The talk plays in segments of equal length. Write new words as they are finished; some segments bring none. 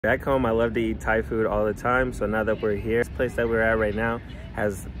Back home, I love to eat Thai food all the time. So now that we're here, this place that we're at right now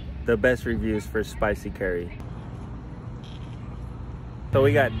has the best reviews for spicy curry. So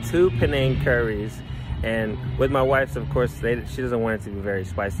we got 2 Penang curries. And with my wife's, of course, she doesn't want it to be very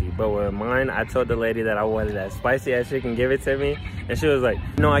spicy. But with mine, I told the lady that I wanted as spicy as she can give it to me. And she was like,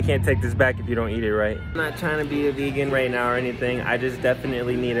 no, I can't take this back if you don't eat it right. I'm not trying to be a vegan right now or anything. I just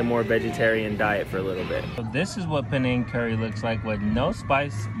definitely need a more vegetarian diet for a little bit. So this is what Penang curry looks like with no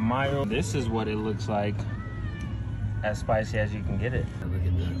spice, mild. This is what it looks like as spicy as you can get it. Look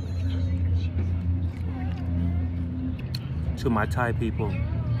at that. To my Thai people,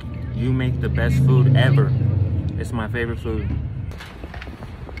 you make the best food ever. It's my favorite food.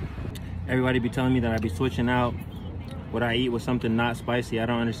 Everybody be telling me that I be switching out what I eat with something not spicy. I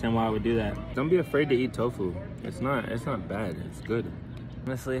don't understand why I would do that. Don't be afraid to eat tofu. It's not bad, it's good.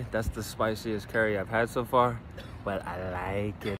 Honestly, that's the spiciest curry I've had so far, but I like it.